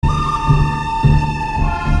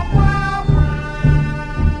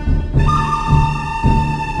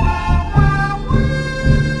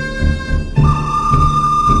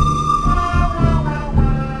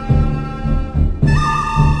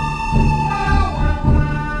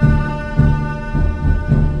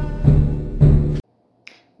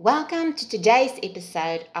welcome to today's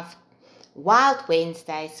episode of Wild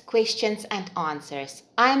Wednesdays Questions and Answers.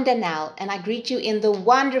 I'm Danelle and I greet you in the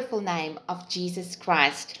wonderful name of Jesus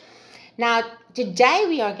Christ. Now, today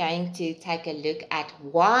we are going to take a look at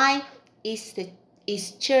why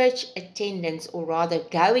is church attendance, or rather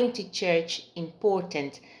going to church,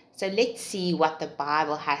 important. So let's see what the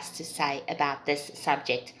Bible has to say about this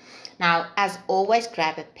subject. Now, as always,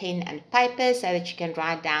 grab a pen and paper so that you can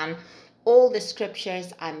write down all the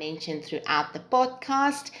scriptures I mentioned throughout the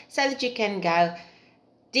podcast, so that you can go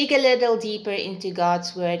dig a little deeper into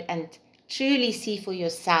God's word and truly see for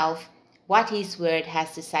yourself what his word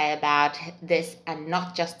has to say about this, and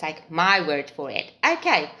not just take my word for it.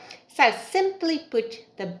 Okay, so simply put,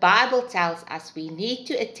 the Bible tells us we need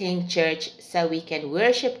to attend church so we can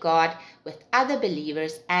worship God with other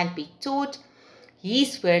believers and be taught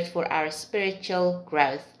his word for our spiritual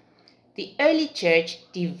growth. The early church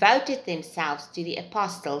devoted themselves to the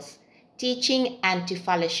apostles' teaching and to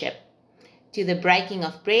fellowship, to the breaking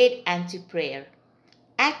of bread and to prayer.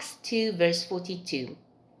 Acts 2 verse 42.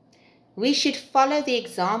 We should follow the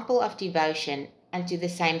example of devotion and do the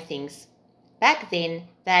same things. Back then,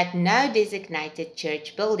 they had no designated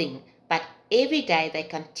church building, but every day they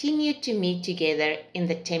continued to meet together in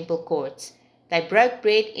the temple courts. They broke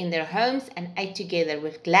bread in their homes and ate together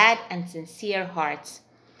with glad and sincere hearts.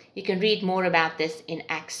 You can read more about this in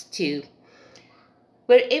Acts 2.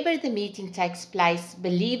 Wherever the meeting takes place,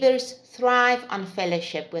 believers thrive on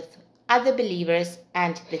fellowship with other believers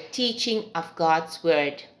and the teaching of God's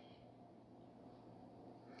word.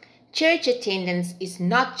 Church attendance is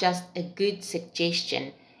not just a good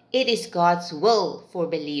suggestion, it is God's will for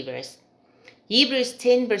believers. Hebrews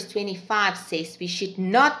 10 verse 25 says we should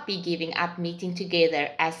not be giving up meeting together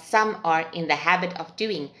as some are in the habit of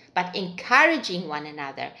doing, but encouraging one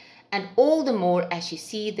another, and all the more as you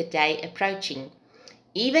see the day approaching.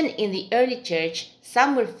 Even in the early church,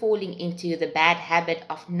 some were falling into the bad habit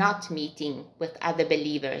of not meeting with other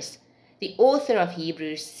believers. The author of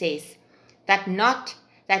Hebrews says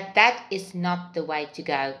that is not the way to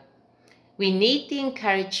go. We need the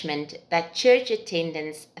encouragement that church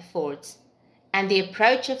attendance affords, and the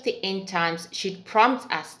approach of the end times should prompt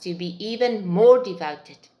us to be even more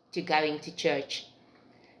devoted to going to church.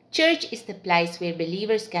 Church is the place where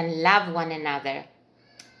believers can love one another.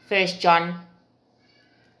 1 John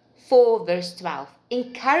 4 verse 12.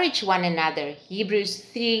 Encourage one another. Hebrews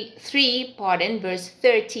 3 verse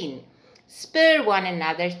 13. Spur one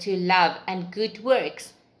another to love and good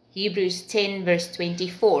works. Hebrews 10 verse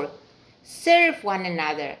 24. Serve one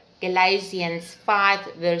another. Galatians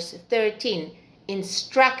 5 verse 13.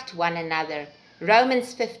 Instruct one another.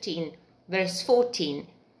 Romans 15 verse 14.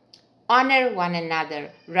 Honor one another.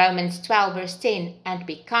 Romans 12 verse 10. And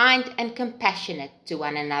be kind and compassionate to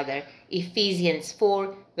one another. Ephesians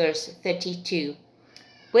 4 verse 32.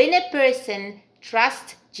 When a person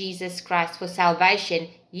trusts Jesus Christ for salvation,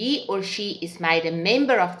 he or she is made a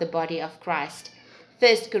member of the body of Christ.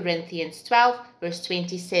 1 Corinthians 12 verse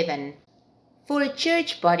 27. For a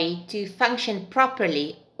church body to function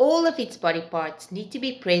properly, all of its body parts need to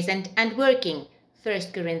be present and working. 1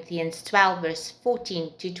 Corinthians 12 verse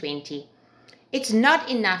 14 to 20. It's not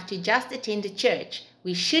enough to just attend a church.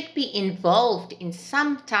 We should be involved in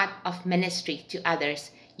some type of ministry to others,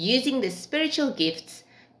 using the spiritual gifts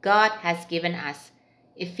God has given us.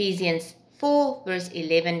 Ephesians 4 verse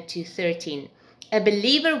 11 to 13. A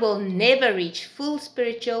believer will never reach full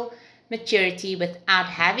spiritual maturity without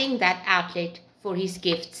having that outlet for his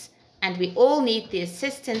gifts, and we all need the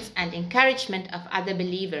assistance and encouragement of other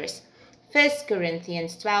believers. 1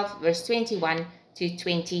 Corinthians 12 verse 21 to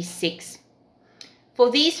 26. For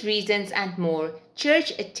these reasons and more,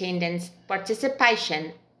 church attendance,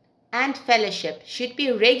 participation, and fellowship should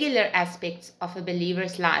be regular aspects of a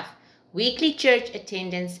believer's life. Weekly church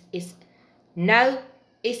attendance is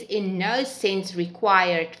in no sense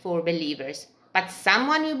required for believers, but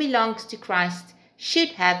someone who belongs to Christ should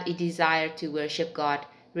have a desire to worship God,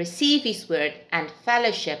 receive his word, and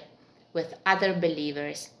fellowship with other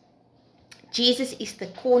believers. Jesus is the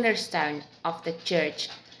cornerstone of the church,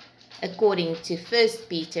 according to 1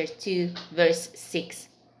 Peter 2 verse 6.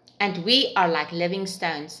 And we are like living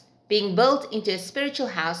stones, being built into a spiritual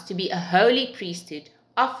house to be a holy priesthood,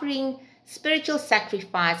 offering spiritual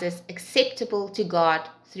sacrifices acceptable to God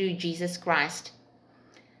through Jesus Christ.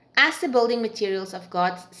 As the building materials of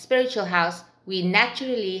God's spiritual house, we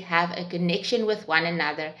naturally have a connection with one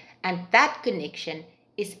another, and that connection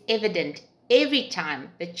is evident every time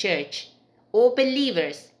the church, or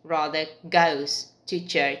believers rather, goes to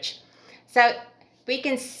church. So we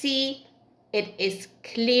can see it is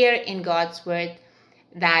clear in God's word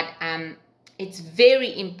that It's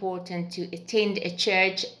very important to attend a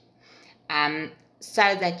church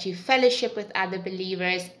so that you fellowship with other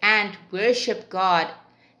believers and worship God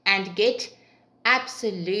and get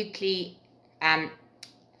absolutely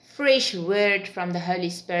fresh word from the Holy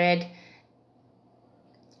Spirit,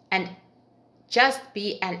 and just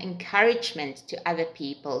be an encouragement to other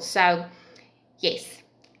people. So yes,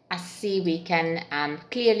 I see we can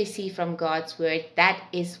clearly see from God's word that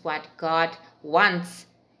is what God wants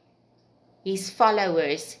His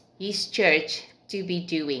followers, His church, to be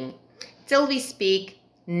doing. Till we speak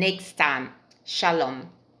next time. Shalom.